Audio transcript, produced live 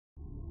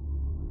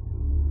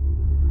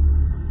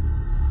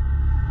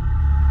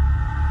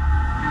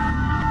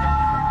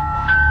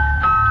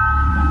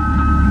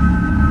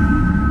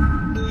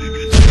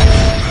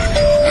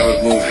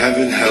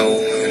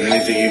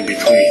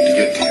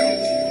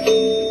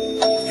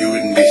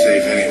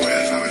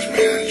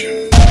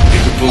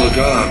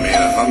gone, man.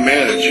 If I'm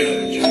mad at you,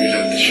 you'd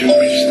have to shoot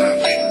me to stop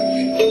me.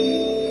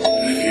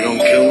 And if you don't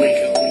kill me,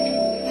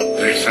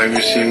 next time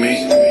you see me,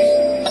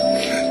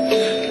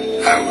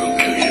 I will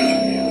kill you.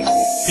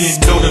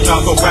 Didn't know to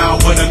talk around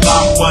with a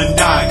Glock 19.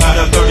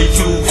 Got a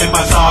 32 in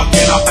my sock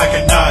and I'm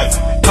packing knives.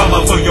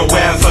 Coming for your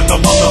ass like a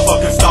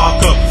motherfucking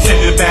stalker.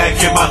 Sitting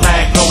back in my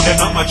lag, loading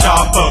up my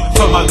chopper.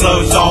 Put my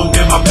gloves on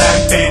and my black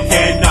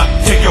bandana.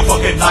 Take your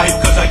fucking life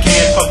cause I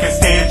can't fucking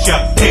stand ya.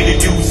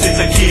 Hated you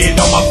since a kid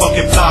on my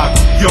fucking block.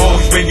 You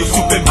always ran your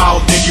stupid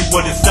mouth and you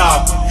wouldn't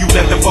stop. You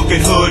left the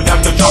fucking hood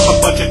after drop a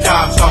bunch of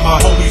dimes. Got my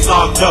homies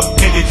locked up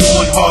and they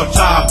doing hard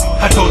time.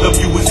 I told them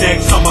you was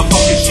next, I'ma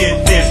fucking shit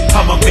this.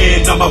 I'm a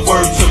man, I'm a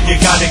word, so you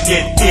gotta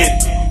get it.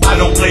 I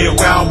don't play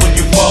around when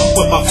you fuck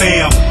with my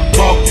fam.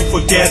 Mark you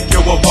for death,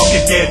 you're a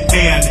fucking dead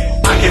man.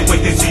 I can't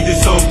wait to see the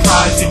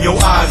surprise in your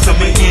eyes.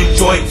 I'ma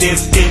enjoy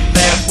this, it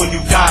lasts when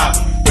you die.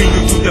 Bring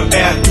you to the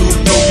bathroom,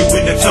 throw you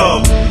in the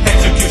tub.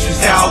 Execution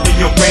style in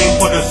your brain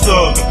for the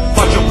slug.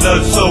 Watch your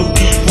blood so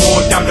deep,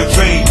 pour down the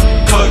drain.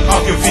 Cut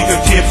off your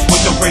fingertips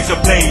with a razor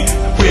blade.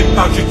 Whip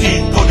out your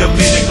teeth, put them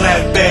in a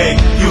glass bag.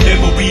 You'll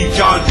never be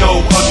John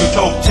Doe on your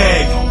toe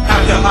tag.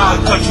 After I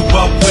cut you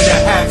up with a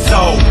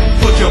hacksaw,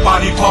 put your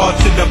body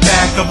parts in the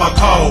back of my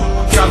car.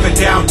 Driving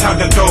downtown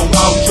to throw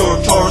out your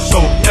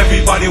torso.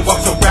 Everybody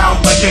walks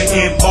around like an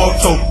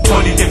immortal.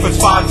 20 different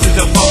spots is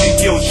a fucking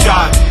kill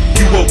shot.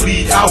 You will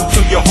bleed out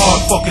till your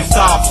heart fucking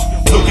stops.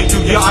 Look into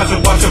your eyes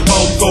and watch your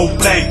bones go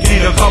blank.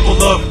 In a couple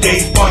of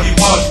days, body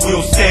parts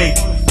will stay.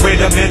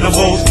 Random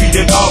animals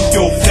feeding off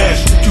your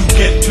flesh to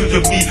get to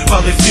the meat while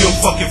it's still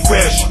fucking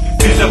fresh.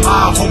 Visit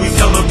my homies,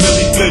 tell them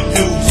really good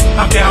news.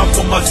 I'm down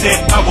for my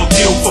set, I will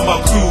kill for my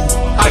crew.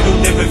 I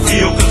don't ever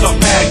feel cause I'm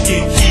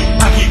packing heat.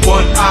 I keep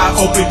one eye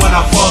open when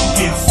I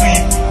fucking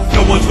sleep.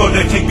 No one's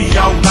gonna take me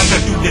out like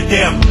I do to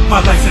them.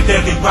 My life's a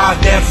deadly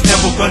ride that's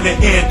never gonna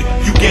end.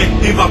 You get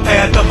in my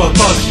path, I'ma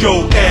bust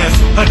your ass.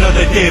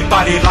 Another dead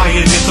body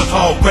lying in the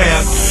tall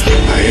grass.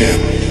 I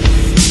am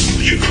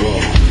what you call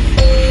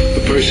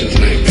a person's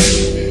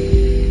nightmare.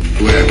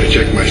 The way I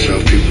project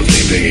myself, people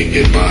think they can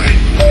get by.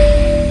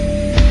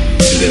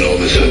 And then all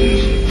of a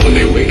sudden, when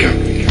they wake up,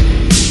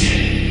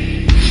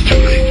 it's too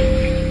late.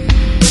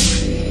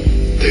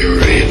 They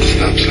already hit the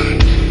stop sign.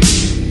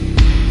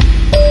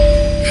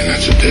 And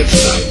that's a dead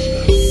stop.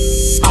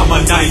 I'm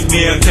a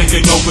nightmare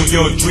taking over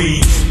your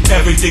dreams.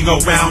 Everything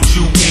around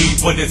you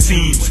ain't what it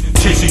seems.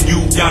 Chasing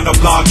you down the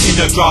block in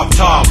a drop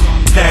top.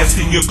 Last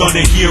thing you're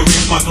gonna hear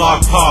is my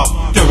Glock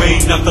pop. There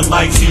ain't nothing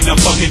like seeing a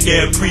fucking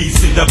dead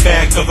priest in the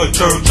back of a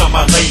church on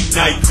my late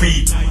night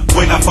creep.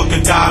 When I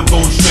fucking die, I'm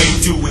going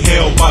straight to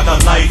hell. By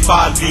the life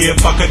I live,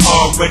 I can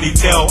already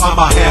tell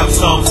I'ma have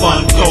some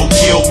fun. Go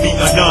kill me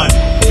a nun,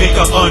 make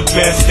her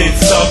undressed and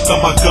suck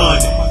on my gun.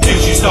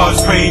 If she starts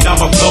praying,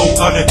 I'ma blow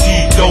on her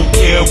teeth. Don't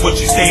care what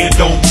she's saying,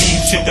 don't mean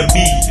shit to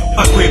me.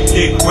 My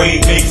cryptic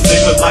brain makes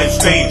living life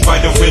strange.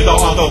 Write a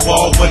riddle on the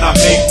wall when I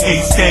make a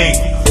stain.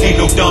 Ain't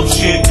no dumb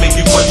shit, make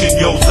you question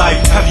your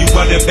life. Have you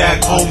running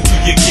back home to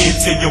your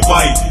kids and your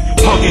wife?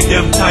 Hugging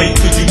them tight,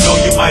 cause you know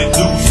you might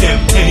lose them.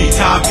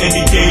 Anytime,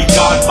 any day,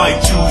 God might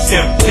choose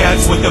them.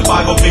 That's what the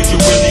Bible makes you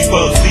really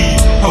believe.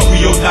 A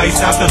real nice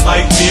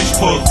afterlife, bitch,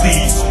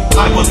 please.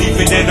 I believe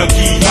in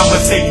anarchy, I'm a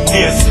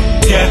Satanist.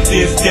 Death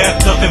is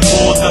death, nothing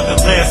more,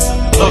 nothing less.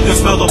 Love the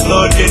smell of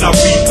blood and I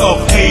reek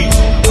of hate.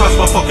 Cross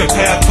my fucking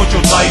path, put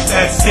your life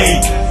at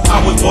stake. I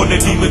was born a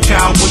demon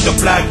child with a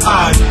black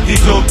eye. They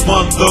took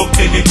one look,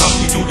 then they tossed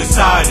me to the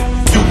side.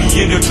 Threw me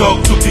in the truck,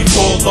 took me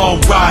for a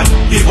long ride.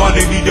 They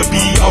wanted me to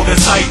be out of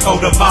sight,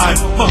 out of mind.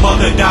 My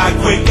mother died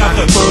quick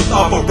after birth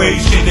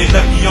operation. They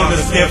left me on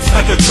the steps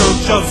at the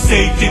Church of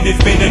Satan.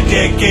 It's been a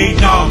decade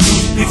now, I'm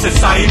loose in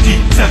society,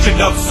 snatching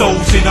up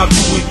souls and I'm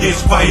doing this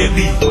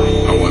quietly.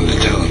 I wanted to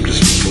tell him.